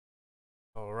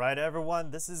All right, everyone,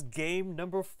 this is game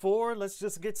number 4. Let's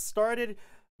just get started.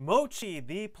 Mochy,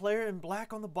 the player in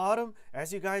black on the bottom,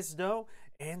 as you guys know,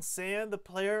 and Sam, the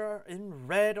player in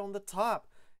red on the top.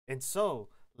 And so,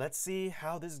 let's see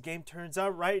how this game turns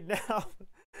out right now.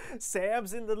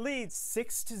 Sam's in the lead,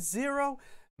 6-0.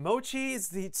 Mochy is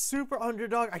the super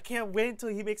underdog. I can't wait until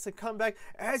he makes a comeback.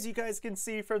 As you guys can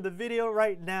see from the video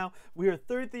right now, we are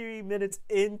 33 minutes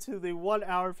into the 1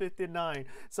 hour 59.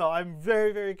 So I'm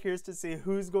very curious to see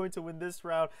who's going to win this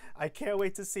round. I can't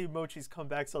wait to see Mochy's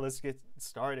comeback, so let's get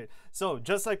started. So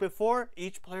just like before,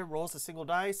 each player rolls a single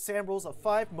die. Sam rolls a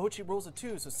 5, Mochy rolls a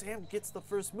 2. So Sam gets the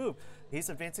first move. He's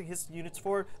advancing his units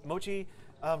forward. Mochy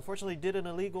unfortunately did an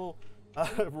illegal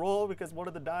roll because one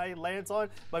of the die lands on,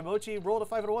 but Mochy rolled a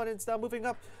 5 and a 1 and is now moving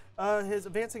up,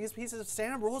 advancing his pieces.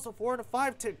 Sam rolls a 4 and a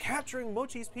 5 to capturing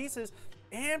Mochy's pieces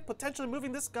and potentially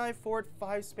moving this guy forward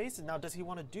 5 spaces. Now, does he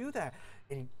want to do that?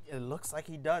 And it looks like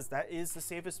he does. That is the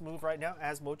safest move right now,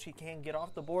 as Mochy can get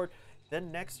off the board. Then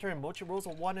next turn, Mochy rolls a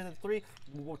 1 and a 3,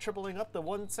 tripling up the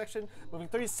 1 section, moving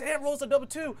 3. Sam rolls a double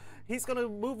 2. He's going to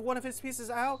move one of his pieces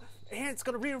out, and it's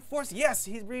going to reinforce. Yes,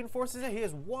 he reinforces it. He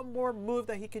has one more move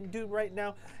that he can do right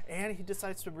now, and he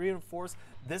decides to reinforce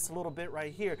this little bit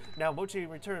right here. Now, Mochy in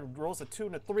return rolls a 2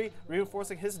 and a 3,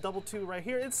 reinforcing his double 2 right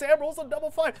here, and Sam rolls a double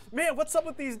 5. Man, what's up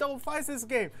with these double 5s this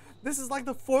game? This is like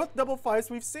the 4th double 5s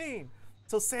we've seen.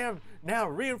 So Sam now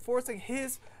reinforcing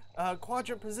his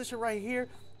quadrant position right here,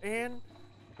 and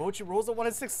Mochy rolls a 1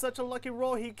 and 6. Such a lucky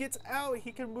roll. He gets out.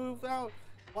 He can move out.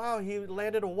 Wow, he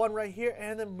landed a 1 right here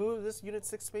and then move this unit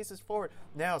 6 spaces forward.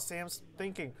 Now Sam's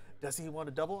thinking, does he want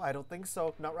to double? I don't think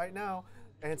so. Not right now.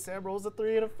 And Sam rolls a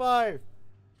 3 and a 5.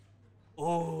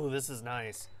 Oh, this is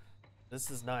nice. This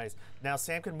is nice. Now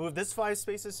Sam can move this 5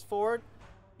 spaces forward.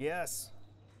 Yes.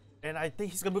 And I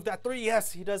think he's going to move that 3.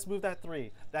 Yes, he does move that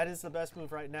 3. That is the best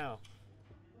move right now.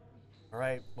 All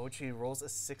right, Mochy rolls a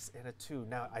 6 and a 2.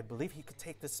 Now, I believe he could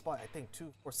take this spot. I think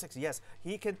 2, 4, 6. Yes,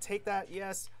 he can take that.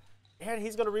 Yes. And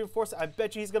he's going to reinforce it. I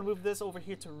bet you he's going to move this over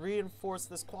here to reinforce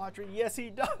this quadrant. Yes, he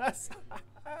does.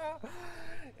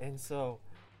 And so,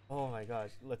 oh my gosh,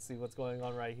 let's see what's going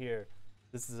on right here.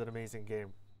 This is an amazing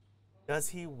game. Does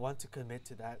he want to commit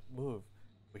to that move?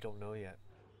 We don't know yet.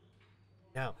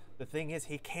 Now, the thing is,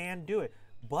 he can do it.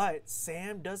 But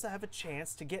Sam does have a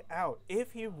chance to get out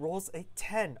if he rolls a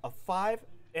 10, a 5,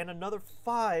 and another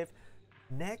 5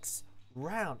 next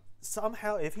round.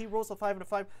 Somehow, if he rolls a 5 and a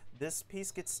 5, this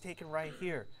piece gets taken right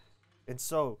here. And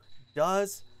so,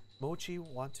 does Mochy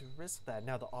want to risk that?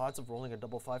 Now, the odds of rolling a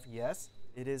double 5, yes,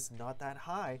 it is not that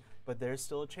high, but there's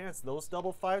still a chance. Those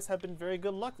double 5s have been very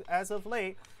good luck as of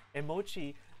late. And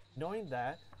Mochy, knowing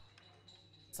that,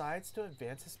 decides to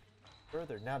advance his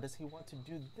further. Now, does he want to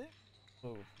do this?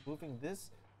 Moving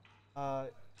this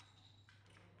a6.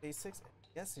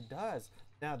 Yes, he does.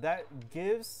 Now that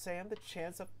gives Sam the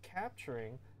chance of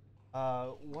capturing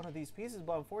one of these pieces,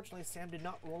 but unfortunately Sam did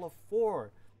not roll a 4.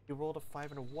 He rolled a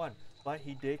 5 and a 1, but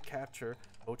he did capture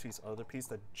Mochy's other piece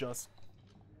that just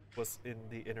was in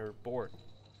the inner board.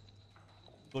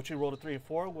 Mochy rolled a 3 and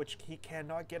 4, which he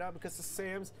cannot get out because of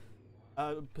Sam's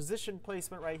position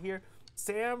placement right here.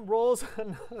 Sam rolls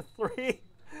another 3.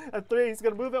 A 3, he's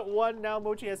going to move at 1. Now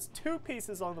Mochy has 2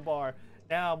 pieces on the bar.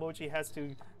 Now Mochy has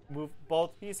to move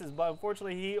both pieces, but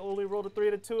unfortunately he only rolled a 3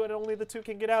 and a 2, and only the 2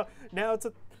 can get out. Now it's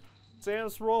a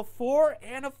Sam's roll 4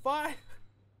 and a 5.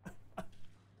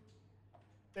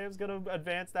 Sam's going to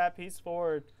advance that piece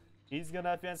forward. He's going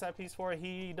to advance that piece forward.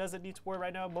 He doesn't need to worry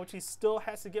right now. Mochy still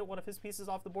has to get one of his pieces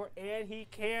off the board, and he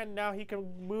can. Now he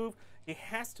can move. He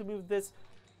has to move this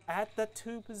at the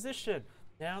 2 position.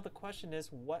 Now the question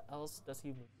is, what else does he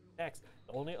move next?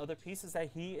 The only other pieces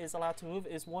that he is allowed to move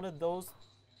is one of those,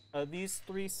 these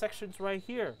 3 sections right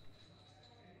here.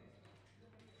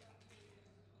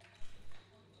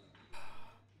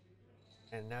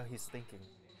 And now he's thinking.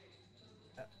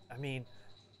 I mean,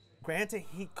 granted,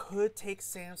 he could take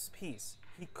Sam's piece.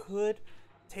 He could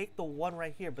take the 1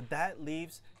 right here, but that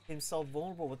leaves himself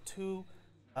vulnerable with 2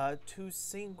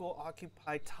 single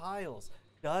occupied tiles.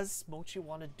 Does Mochy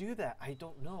want to do that? I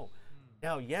don't know.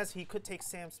 Now, yes, he could take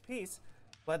Sam's piece,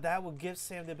 but that will give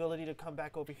Sam the ability to come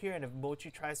back over here. And if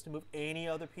Mochy tries to move any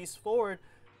other piece forward,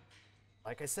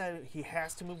 like I said, he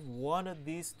has to move one of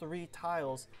these 3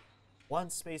 tiles 1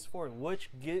 space forward,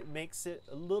 which makes it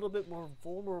a little bit more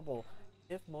vulnerable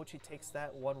if Mochy takes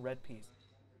that 1 red piece.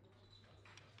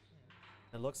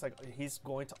 It looks like he's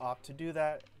going to opt to do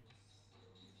that.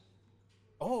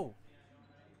 Oh,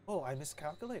 I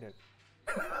miscalculated.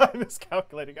 I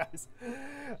miscalculated, guys.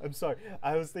 I'm sorry.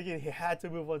 I was thinking he had to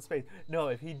move 1 space. No,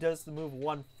 if he does move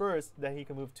 1 first, then he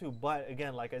can move 2. But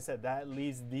again, like I said, that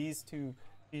leaves these 2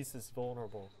 pieces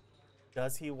vulnerable.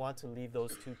 Does he want to leave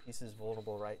those 2 pieces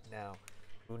vulnerable right now?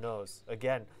 Who knows?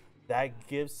 Again, that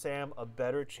gives Sam a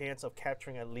better chance of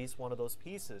capturing at least one of those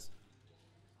pieces.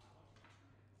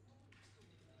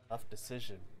 Tough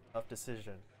decision. Tough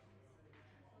decision.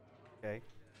 Okay.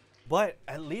 But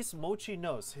at least Mochy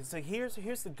knows. So here's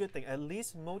the good thing. At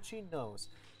least Mochy knows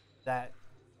that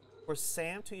for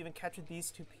Sam to even capture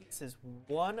these 2 pieces,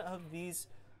 one of these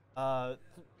 4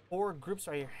 groups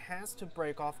right here has to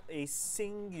break off a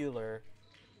singular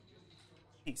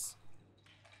piece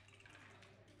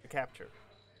to capture.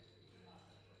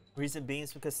 Reason being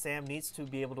is because Sam needs to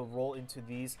be able to roll into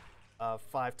these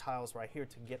 5 tiles right here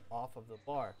to get off of the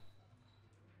bar.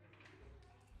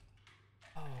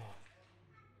 Oh,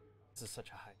 this is such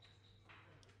a high.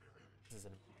 This is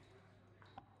an.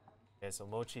 Okay, so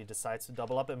Mochy decides to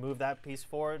double up and move that piece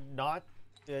forward, not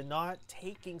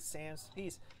taking Sam's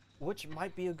piece, which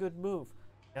might be a good move.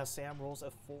 Now Sam rolls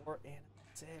a 4 and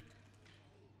a 6.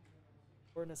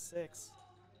 4 and a 6.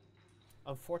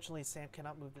 Unfortunately, Sam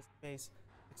cannot move this space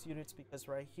 6 units because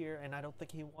right here, and I don't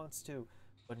think he wants to.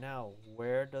 But now,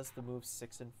 where does the move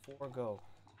 6 and 4 go?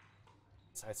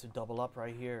 Decides to double up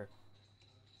right here.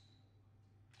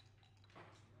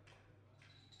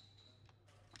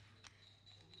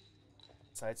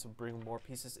 Decides to bring more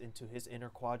pieces into his inner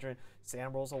quadrant.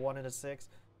 Sam rolls a 1 and a 6.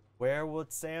 Where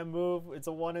would Sam move? It's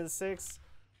a 1 and a 6.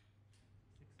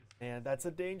 And that's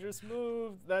a dangerous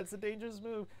move. That's a dangerous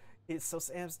move. So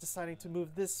Sam's deciding to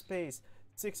move this space.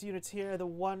 6 units here, the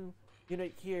 1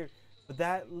 unit here. But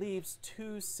that leaves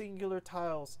 2 singular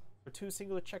tiles, or 2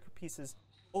 singular checker pieces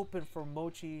open for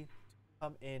Mochy to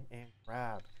come in and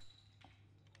grab.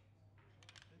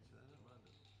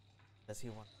 Does he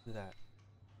want to do that?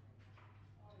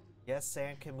 Yes,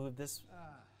 Sam can move this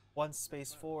 1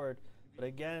 space forward, but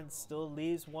again, still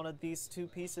leaves one of these 2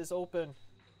 pieces open.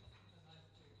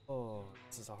 Oh,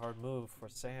 this is a hard move for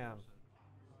Sam.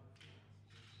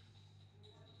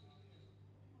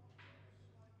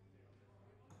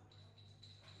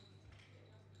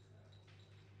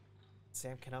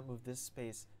 Sam cannot move this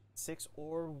space 6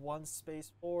 or 1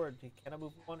 space forward. He cannot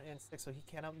move 1 and 6, so he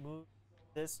cannot move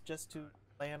this just to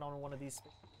land on one of these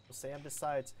spaces. So Sam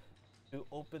decides to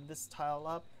open this tile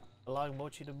up, allowing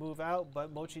Mochy to move out,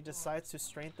 but Mochy decides to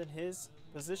strengthen his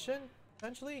position,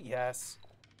 potentially? Yes.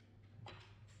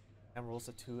 Sam rolls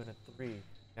a 2 and a 3.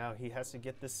 Now he has to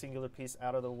get this singular piece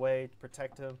out of the way to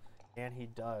protect him, and he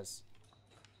does.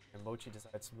 And Mochy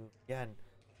decides to move again.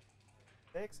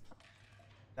 6.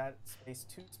 That space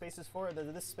 2 spaces forward.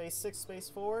 This space 6 space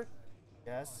forward.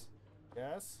 Yes.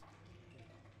 Yes.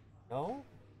 No?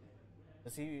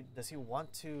 Does he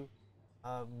want to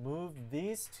move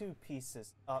these 2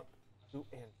 pieces up 2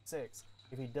 and 6?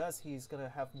 If he does, he's gonna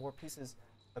have more pieces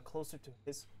closer to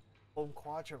his home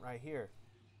quadrant right here.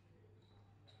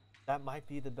 That might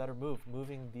be the better move,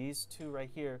 moving these 2 right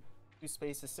here, 2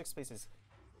 spaces, 6 spaces.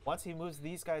 Once he moves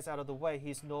these guys out of the way,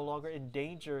 he's no longer in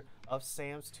danger of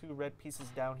Sam's 2 red pieces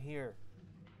down here.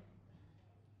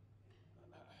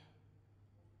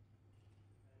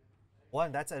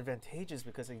 One, that's advantageous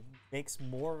because it makes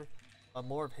more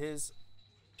of his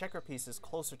checker pieces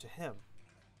closer to him.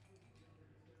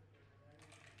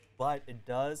 But it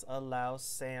does allow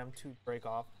Sam to break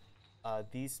off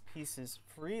these pieces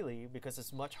freely because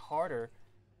it's much harder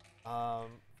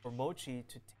for Mochy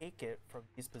to take it from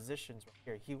these positions right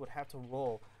here. He would have to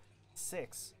roll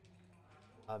 6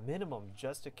 minimum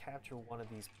just to capture one of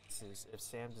these pieces if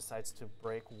Sam decides to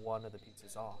break one of the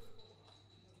pieces off.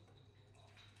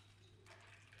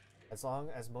 As long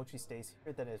as Mochy stays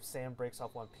here, then if Sam breaks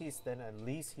off 1 piece, then at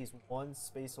least he's 1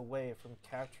 space away from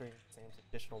capturing Sam's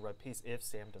additional red piece if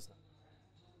Sam does not.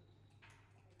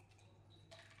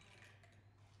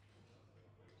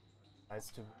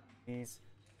 Decides to move these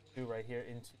 2 right here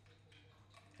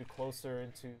closer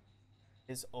into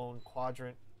his own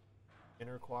quadrant,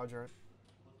 inner quadrant.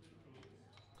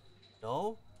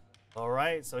 No? All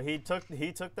right, so he took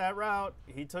that route.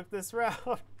 He took this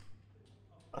route.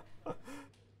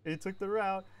 He took the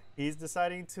route. He's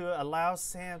deciding to allow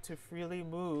Sam to freely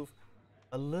move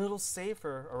a little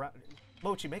safer around.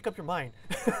 Mochy, make up your mind.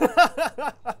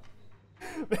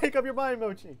 Make up your mind,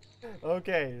 Mochy.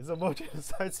 Okay, so Mochy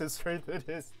decides to strengthen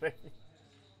his thing.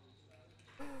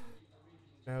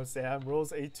 Now Sam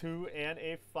rolls a 2 and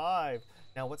a 5.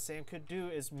 Now what Sam could do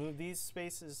is move these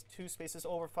spaces, 2 spaces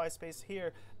over, 5 space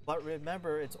here. But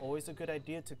remember, it's always a good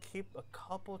idea to keep a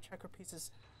couple checker pieces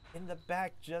in the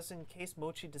back just in case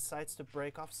Mochy decides to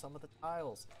break off some of the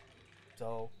tiles.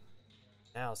 So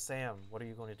now Sam, what are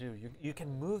you going to do? You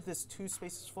can move this 2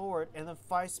 spaces forward and then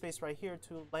 5 space right here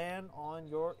to land on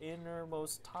your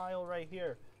innermost tile right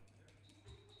here.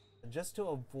 just to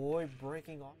avoid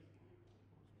breaking off.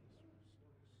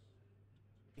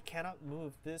 He cannot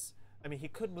move this. I mean, he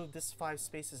could move this 5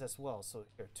 spaces as well. So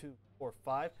here, 2, 4,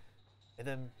 5, and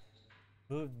then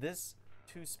move this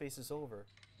 2 spaces over.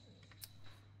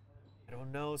 I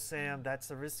don't know, Sam.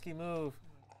 That's a risky move.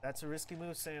 That's a risky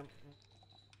move, Sam.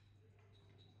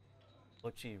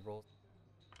 Mochy rolls.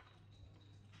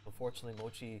 Unfortunately,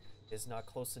 Mochy is not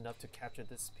close enough to capture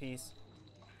this piece.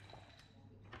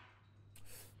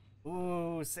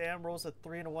 Ooh, Sam rolls a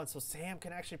 3 and a 1, so Sam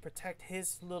can actually protect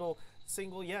his little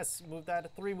single. Yes, move that to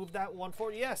 3, move that 1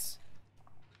 4. Yes.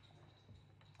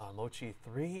 Mochy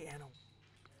 3 and a 1.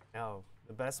 Now,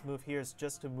 the best move here is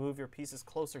just to move your pieces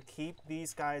closer. Keep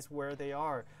these guys where they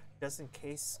are, just in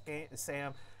case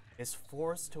Sam is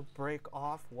forced to break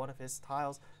off one of his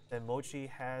tiles. Then Mochy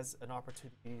has an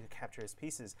opportunity to capture his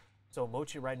pieces. So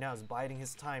Mochy right now is biding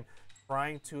his time,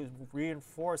 trying to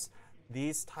reinforce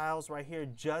these tiles right here,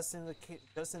 just in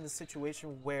the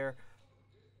situation where,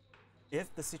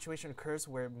 if the situation occurs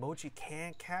where Mochy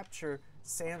can capture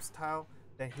Sam's tile,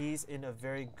 then he's in a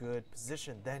very good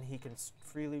position. Then he can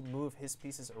freely move his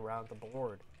pieces around the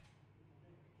board.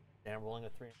 And rolling a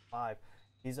 3 and 5.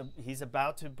 He's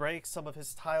about to break some of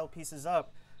his tile pieces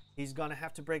up. He's gonna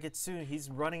have to break it soon. He's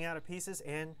running out of pieces,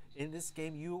 and in this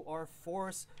game, you are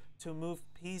forced to move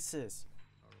pieces.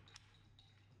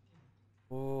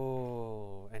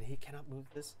 Oh, and he cannot move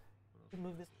this. He can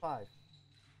move this 5.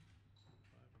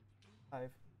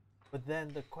 5. But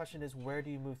then the question is, where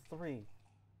do you move 3?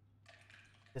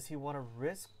 Does he want to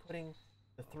risk putting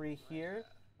the 3 here?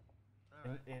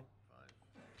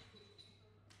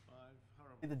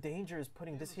 And the danger is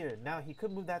putting this here. Now he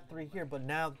could move that 3 here, but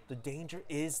now the danger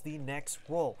is the next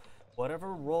roll.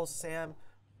 Whatever roll Sam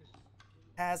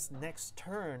has next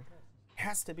turn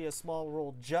has to be a small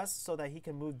roll, just so that he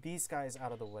can move these guys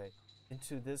out of the way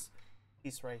into this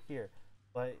piece right here.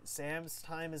 But Sam's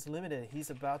time is limited. He's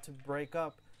about to break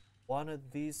up one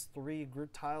of these 3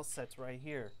 group tile sets right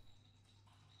here.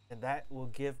 And that will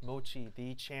give Mochy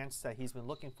the chance that he's been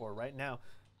looking for. Right now,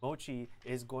 Mochy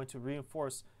is going to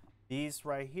reinforce these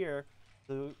right here.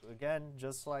 So again,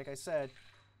 just like I said,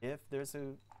 if there's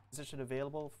a position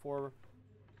available for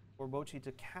Mochy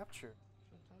to capture,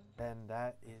 then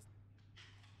that is,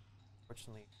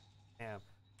 unfortunately, Sam.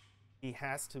 He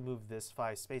has to move this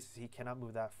 5 spaces. He cannot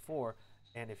move that 4.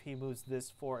 And if he moves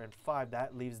this 4 and 5,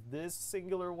 that leaves this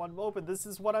singular one open. This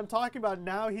is what I'm talking about.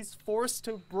 Now he's forced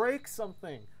to break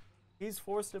something. He's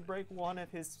forced to break one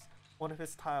of his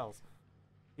tiles.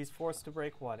 He's forced to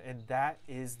break one, and that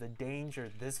is the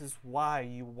danger. This is why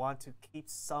you want to keep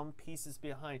some pieces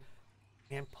behind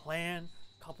and plan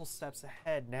a couple steps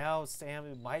ahead. Now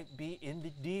Sam might be in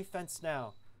the defense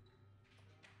now.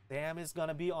 Sam is going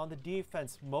to be on the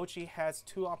defense. Mochy has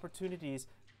 2 opportunities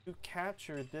to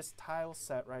capture this tile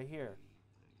set right here.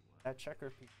 That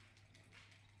checker piece.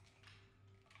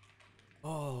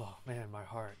 Oh, man, my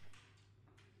heart.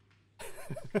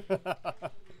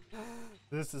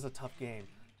 This is a tough game.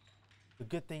 The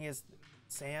good thing is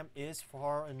Sam is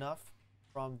far enough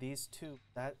from these 2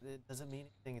 that it doesn't mean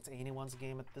anything. It's anyone's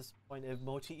game at this point. If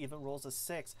Mochy even rolls a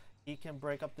 6, he can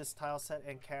break up this tile set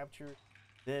and capture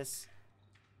this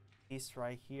piece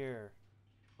right here.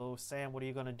 So Sam, what are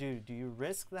you gonna do? Do you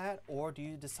risk that, or do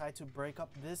you decide to break up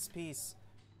this piece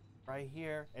right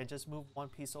here and just move one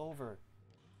piece over?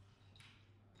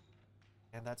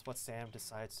 And that's what Sam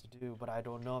decides to do, but I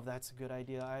don't know if that's a good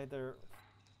idea either.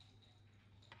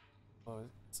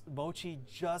 Mochy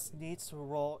just needs to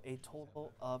roll a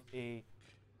total of a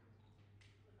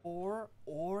 4,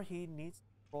 or he needs to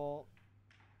roll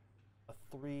a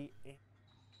 3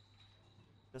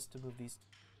 just to move these 2.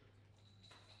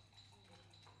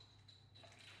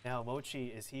 Now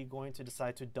Mochy, is he going to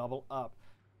decide to double up?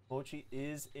 Mochy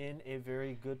is in a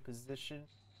very good position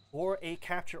for a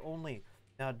capture only.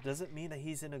 Now, it doesn't mean that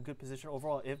he's in a good position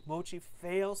overall. If Mochy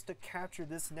fails to capture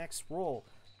this next roll,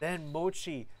 then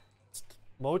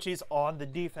Mochy's on the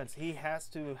defense. He has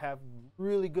to have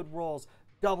really good rolls,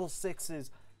 double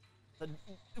 6s,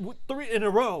 3 in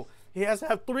a row. He has to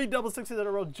have 3 double 6s in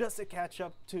a row just to catch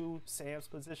up to Sam's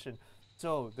position.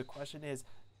 So the question is,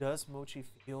 does Mochy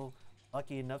feel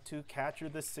lucky enough to capture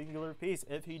this singular piece?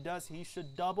 If he does, he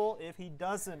should double. If he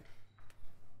doesn't,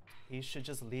 he should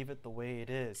just leave it the way it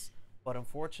is. But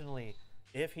unfortunately,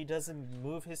 if he doesn't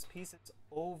move his pieces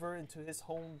over into his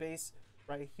home base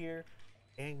right here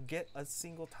and get a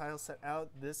single tile set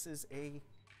out, this is a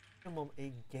minimum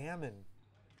a gammon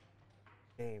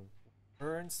game.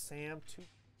 Earn Sam 2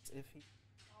 if he...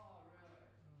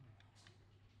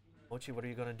 Mochy, what are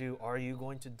you going to do? Are you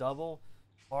going to double?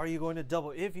 Are you going to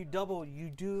double? If you double, you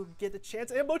do get the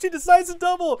chance. And Mochy decides to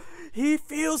double. He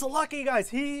feels lucky, guys.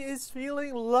 He is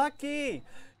feeling lucky.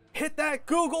 Hit that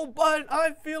Google button.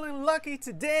 I'm feeling lucky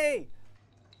today.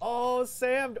 Oh,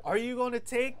 Sam, are you going to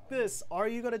take this? Are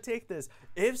you going to take this?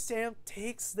 If Sam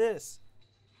takes this,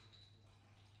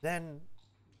 then,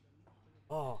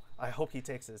 oh, I hope he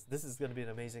takes this. This is going to be an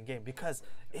amazing game, because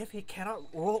if he cannot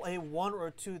roll a 1 or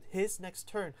 2 his next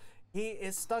turn, he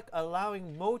is stuck,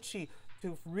 allowing Mochy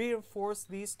to reinforce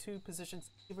these 2 positions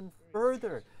even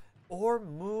further or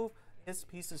move his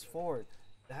pieces forward.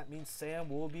 That means Sam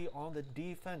will be on the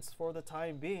defense for the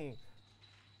time being.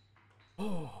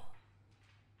 Oh.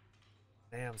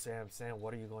 Sam,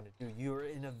 what are you going to do? You're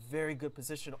in a very good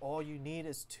position. All you need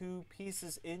is 2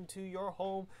 pieces into your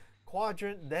home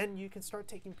quadrant. Then you can start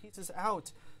taking pieces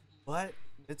out. But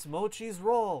it's Mochy's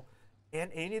roll,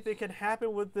 and anything can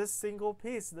happen with this single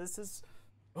piece. This is,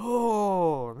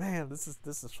 oh man, this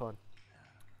is fun.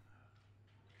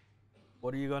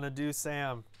 What are you gonna do,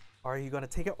 Sam? Are you gonna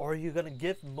take it, or are you gonna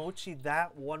give Mochy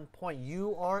that 1 point?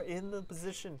 You are in the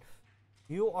position.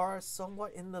 You are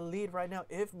somewhat in the lead right now.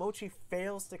 If Mochy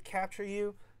fails to capture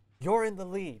you, you're in the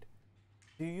lead.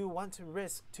 Do you want to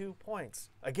risk 2 points?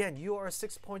 Again, you are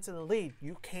 6 points in the lead.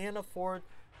 You can afford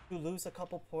to lose a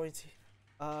couple points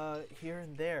here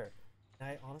and there. And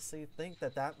I honestly think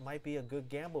that that might be a good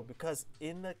gamble, because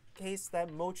in the case that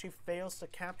Mochy fails to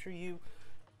capture you,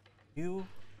 you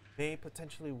may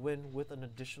potentially win with an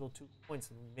additional 2 points,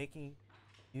 making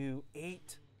you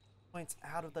 8 points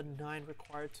out of the 9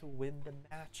 required to win the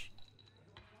match.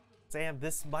 Sam,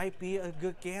 this might be a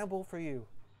good gamble for you.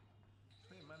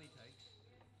 Clear money take.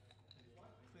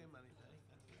 Clear money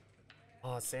take.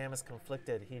 Oh, Sam is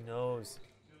conflicted. He knows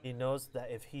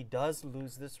that if he does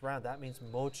lose this round, that means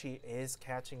Mochy is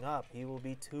catching up. He will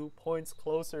be 2 points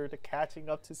closer to catching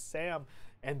up to Sam.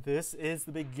 And this is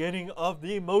the beginning of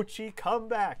the Mochy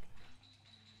comeback.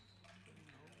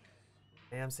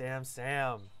 Sam.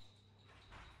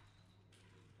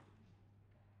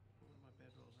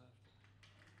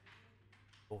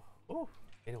 Oh,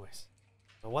 anyways,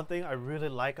 the one thing I really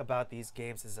like about these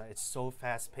games is that it's so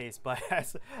fast-paced. But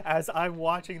as I'm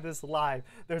watching this live,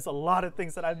 there's a lot of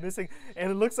things that I'm missing, and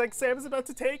it looks like Sam is about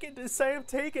to take it. Does Sam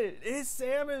take it? Is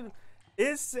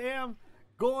Sam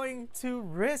going to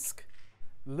risk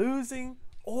losing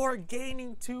or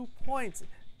gaining 2 points?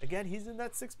 Again, he's in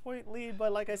that 6-point lead,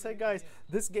 but like I said, guys,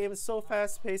 this game is so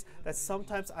fast-paced that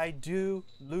sometimes I do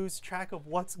lose track of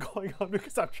what's going on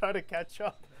because I'm trying to catch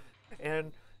up.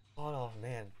 And oh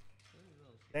man,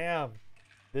 Sam,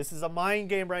 this is a mind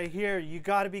game right here. You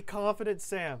got to be confident,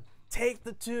 Sam. Take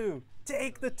the 2.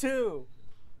 Take the 2.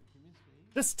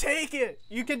 Just take it.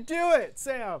 You can do it,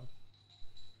 Sam.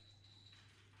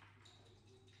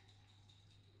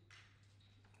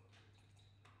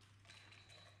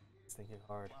 He's thinking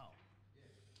hard.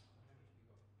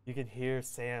 You can hear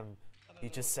Sam. He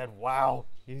just said, "Wow."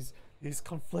 He's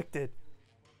conflicted.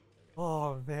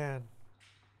 Oh man.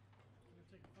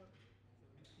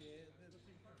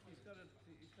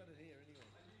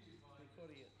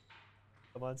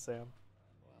 Come on, Sam.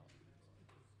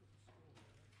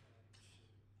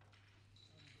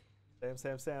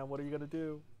 Sam, what are you gonna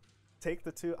do? Take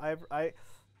the 2.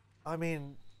 I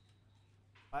mean,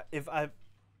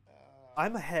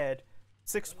 I'm ahead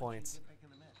 6 points,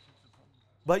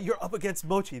 but you're up against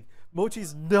Mochy.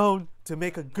 Mochy's known to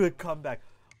make a good comeback.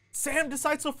 Sam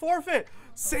decides to forfeit.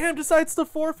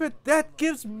 That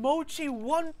gives Mochy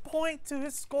 1 point to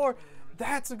his score.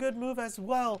 That's a good move as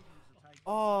well.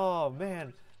 Oh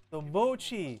man, the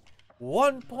Mochy,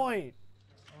 1 point.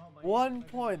 1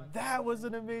 point. That was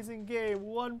an amazing game.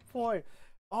 1 point.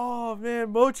 Oh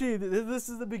man, Mochy, this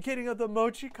is the beginning of the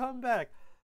Mochy comeback.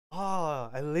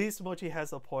 Ah, at least Mochy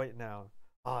has a point now.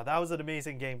 Ah, that was an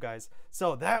amazing game, guys.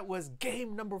 So that was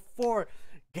game number 4.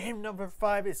 Game number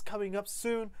 5 is coming up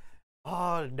soon.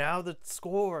 Ah, now the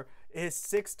score is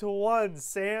 6-1.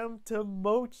 Sam to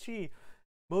Mochy.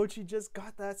 Mochy just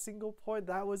got that single point.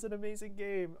 That was an amazing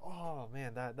game. Oh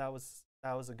man, that was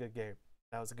a good game.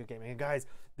 That was a good game. And guys,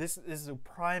 this is a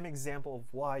prime example of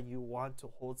why you want to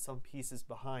hold some pieces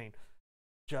behind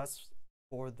just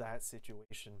for that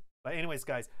situation. But anyways,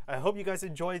 guys, I hope you guys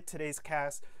enjoyed today's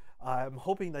cast. I'm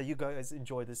hoping that you guys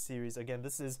enjoy this series. Again,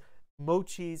 this is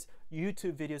Mochy's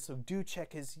YouTube video, so do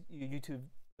check his YouTube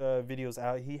videos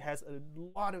out. He has a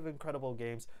lot of incredible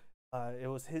games. It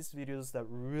was his videos that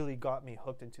really got me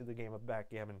hooked into the game of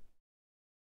backgammon.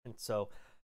 And so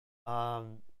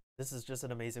this is just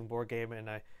an amazing board game, and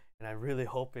I'm really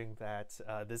hoping that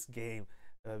this game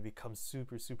becomes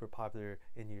super popular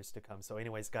in years to come. So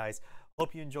anyways, guys,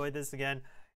 hope you enjoyed this again,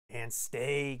 and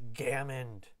stay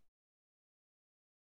gammoned.